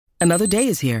Another day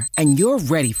is here, and you're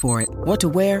ready for it. What to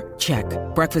wear? Check.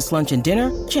 Breakfast, lunch, and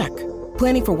dinner? Check.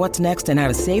 Planning for what's next and how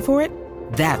to save for it?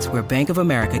 That's where Bank of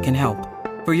America can help.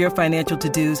 For your financial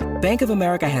to-dos, Bank of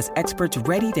America has experts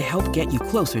ready to help get you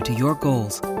closer to your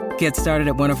goals. Get started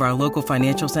at one of our local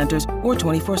financial centers or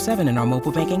 24/7 in our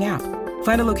mobile banking app.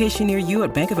 Find a location near you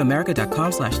at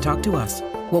bankofamerica.com/talktous.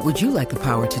 What would you like the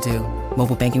power to do?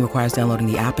 Mobile banking requires downloading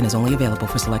the app and is only available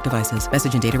for select devices.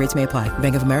 Message and data rates may apply.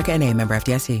 Bank of America N.A., member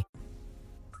FDIC.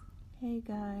 Hey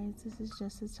guys, this is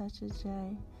Just a Touch of J.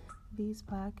 These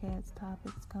podcast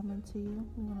topics coming to you.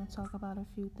 We're going to talk about a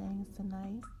few things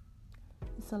tonight.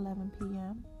 It's 11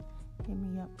 p.m. Hit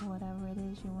me up for whatever it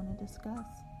is you want to discuss.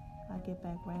 I'll get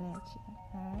back right at you.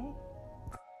 All right?